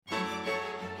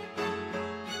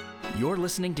You're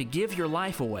listening to Give Your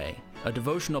Life Away, a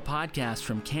devotional podcast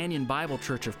from Canyon Bible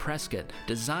Church of Prescott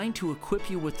designed to equip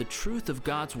you with the truth of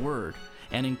God's Word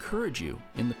and encourage you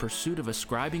in the pursuit of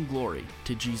ascribing glory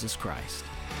to Jesus Christ.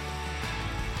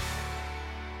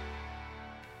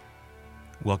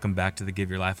 Welcome back to the Give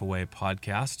Your Life Away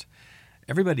podcast.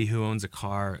 Everybody who owns a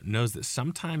car knows that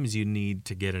sometimes you need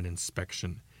to get an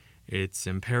inspection. It's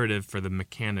imperative for the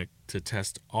mechanic to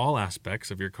test all aspects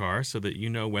of your car so that you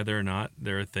know whether or not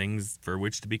there are things for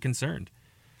which to be concerned.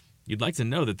 You'd like to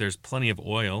know that there's plenty of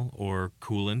oil or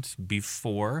coolant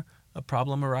before a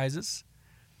problem arises.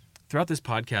 Throughout this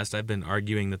podcast, I've been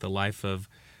arguing that the life of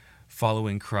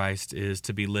following Christ is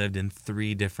to be lived in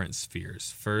three different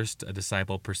spheres. First, a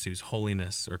disciple pursues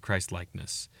holiness or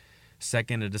Christ-likeness.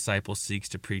 Second, a disciple seeks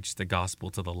to preach the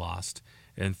gospel to the lost.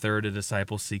 And third, a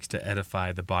disciple seeks to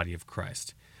edify the body of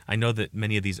Christ. I know that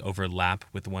many of these overlap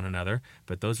with one another,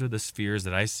 but those are the spheres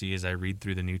that I see as I read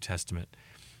through the New Testament.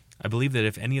 I believe that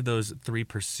if any of those three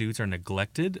pursuits are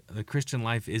neglected, the Christian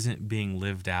life isn't being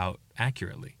lived out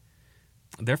accurately.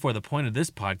 Therefore, the point of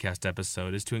this podcast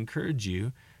episode is to encourage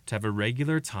you to have a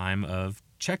regular time of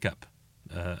checkup,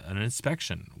 an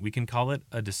inspection. We can call it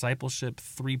a discipleship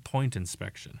three-point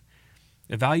inspection.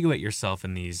 Evaluate yourself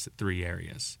in these three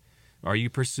areas. Are you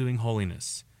pursuing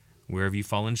holiness? Where have you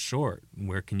fallen short?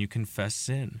 Where can you confess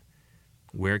sin?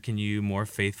 Where can you more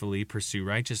faithfully pursue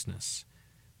righteousness?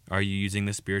 Are you using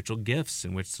the spiritual gifts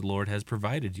in which the Lord has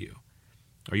provided you?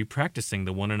 Are you practicing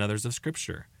the one another's of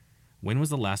Scripture? When was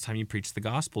the last time you preached the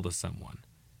gospel to someone?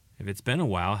 If it's been a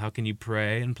while, how can you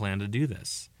pray and plan to do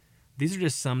this? These are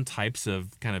just some types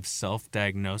of kind of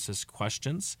self-diagnosis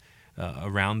questions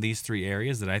around these three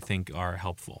areas that I think are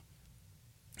helpful.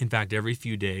 In fact, every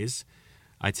few days,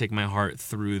 I take my heart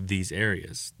through these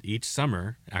areas. Each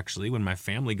summer, actually, when my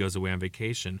family goes away on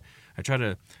vacation, I try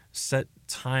to set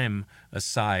time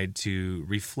aside to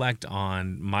reflect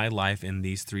on my life in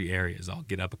these three areas. I'll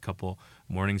get up a couple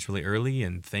mornings really early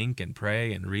and think and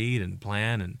pray and read and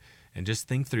plan and just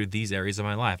think through these areas of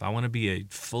my life. I want to be a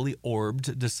fully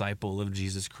orbed disciple of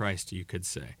Jesus Christ, you could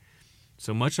say.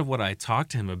 So much of what I talk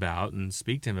to him about and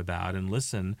speak to him about and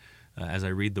listen as I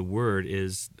read the Word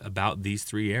is about these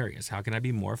three areas. How can I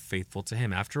be more faithful to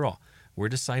him? After all, we're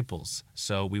disciples,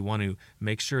 so we want to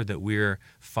make sure that we're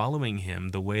following him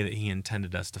the way that he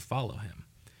intended us to follow him.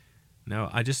 Now,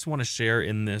 I just want to share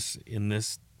in this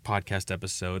podcast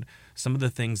episode some of the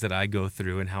things that I go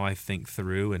through and how I think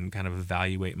through and kind of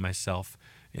evaluate myself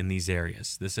in these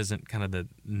areas. This isn't kind of the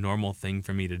normal thing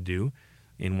for me to do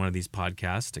in one of these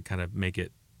podcasts, to kind of make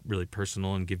it really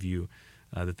personal and give you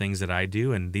the things that I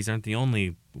do, and these aren't the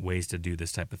only ways to do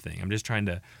this type of thing. I'm just trying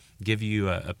to give you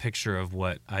a picture of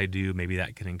what I do. Maybe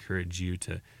that can encourage you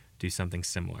to do something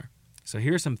similar. So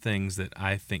here are some things that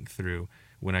I think through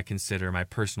when I consider my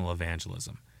personal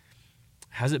evangelism.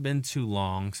 Has it been too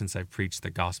long since I've preached the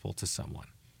gospel to someone?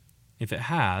 If it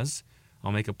has,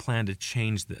 I'll make a plan to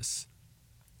change this.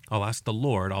 I'll ask the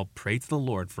Lord, I'll pray to the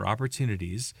Lord for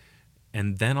opportunities,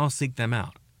 and then I'll seek them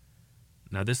out.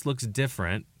 Now, this looks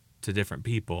different to different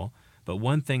people, but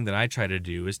one thing that I try to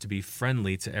do is to be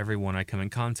friendly to everyone I come in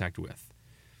contact with.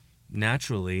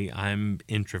 Naturally, I'm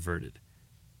introverted,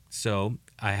 so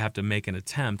I have to make an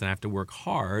attempt and I have to work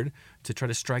hard to try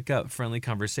to strike up friendly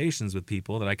conversations with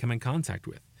people that I come in contact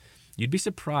with. You'd be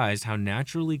surprised how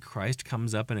naturally Christ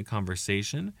comes up in a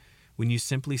conversation when you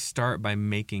simply start by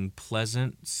making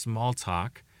pleasant small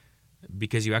talk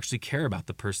because you actually care about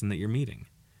the person that you're meeting.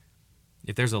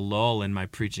 If there's a lull in my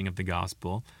preaching of the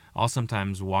gospel, I'll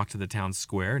sometimes walk to the town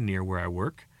square near where I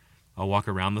work. I'll walk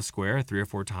around the square 3 or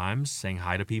 4 times, saying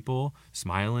hi to people,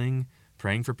 smiling,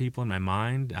 praying for people in my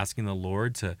mind, asking the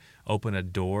Lord to open a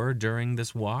door during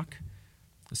this walk.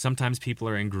 Sometimes people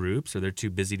are in groups or they're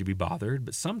too busy to be bothered,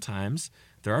 but sometimes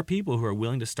there are people who are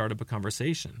willing to start up a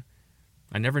conversation.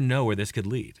 I never know where this could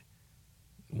lead.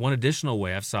 One additional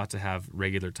way I've sought to have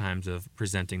regular times of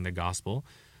presenting the gospel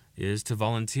is to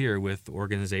volunteer with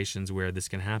organizations where this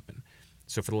can happen.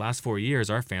 So for the last 4 years,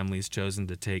 our family's chosen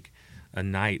to take a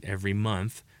night every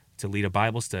month to lead a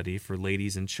Bible study for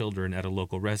ladies and children at a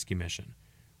local rescue mission.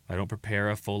 I don't prepare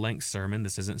a full-length sermon.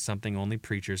 This isn't something only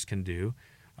preachers can do.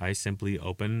 I simply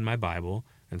open my Bible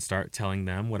and start telling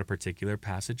them what a particular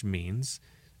passage means,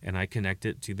 and I connect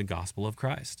it to the gospel of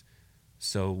Christ.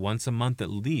 So once a month at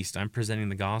least, I'm presenting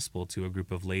the gospel to a group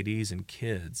of ladies and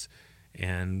kids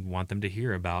and want them to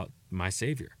hear about my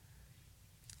Savior.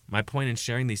 My point in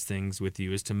sharing these things with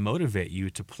you is to motivate you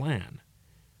to plan.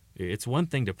 It's one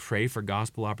thing to pray for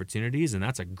gospel opportunities, and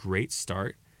that's a great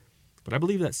start. But I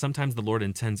believe that sometimes the Lord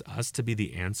intends us to be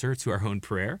the answer to our own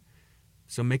prayer.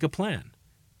 So make a plan,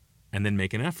 and then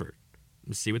make an effort.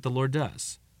 See what the Lord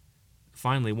does.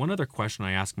 Finally, one other question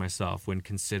I ask myself when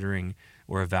considering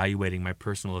or evaluating my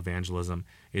personal evangelism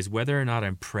is whether or not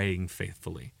I'm praying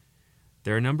faithfully.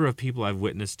 There are a number of people I've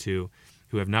witnessed to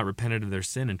who have not repented of their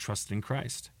sin and trusted in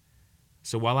Christ.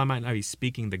 So while I might not be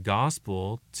speaking the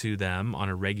gospel to them on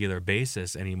a regular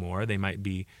basis anymore, they might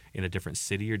be in a different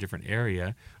city or different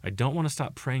area, I don't want to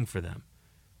stop praying for them.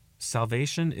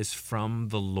 Salvation is from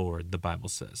the Lord, the Bible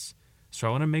says. So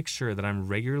I want to make sure that I'm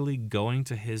regularly going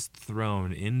to his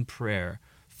throne in prayer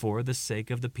for the sake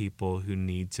of the people who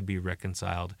need to be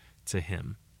reconciled to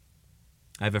him.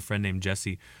 I have a friend named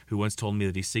Jesse who once told me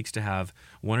that he seeks to have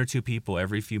 1 or 2 people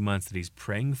every few months that he's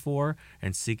praying for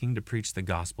and seeking to preach the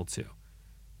gospel to.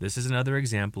 This is another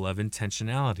example of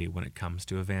intentionality when it comes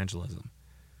to evangelism.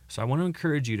 So I want to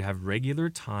encourage you to have regular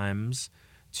times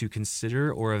to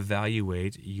consider or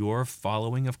evaluate your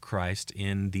following of Christ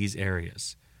in these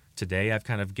areas. Today, I've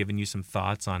kind of given you some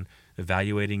thoughts on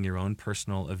evaluating your own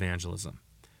personal evangelism.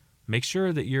 Make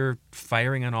sure that you're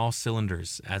firing on all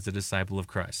cylinders as a disciple of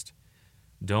Christ.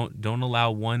 Don't allow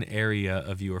one area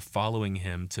of your following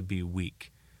him to be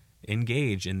weak.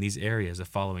 Engage in these areas of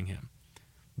following him.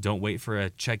 Don't wait for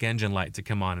a check engine light to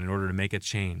come on in order to make a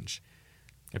change.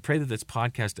 I pray that this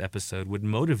podcast episode would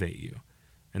motivate you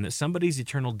and that somebody's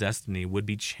eternal destiny would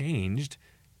be changed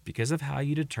because of how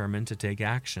you determine to take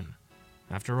action.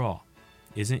 After all,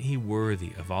 isn't he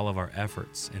worthy of all of our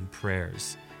efforts and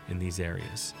prayers in these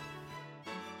areas?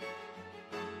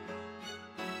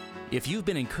 If you've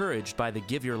been encouraged by the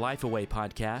Give Your Life Away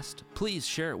podcast, please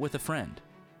share it with a friend.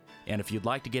 And if you'd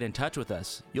like to get in touch with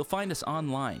us, you'll find us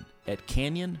online at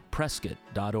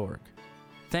canyonprescott.org.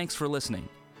 Thanks for listening.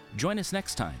 Join us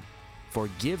next time for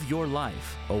Give Your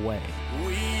Life Away.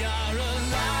 We are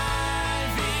alive.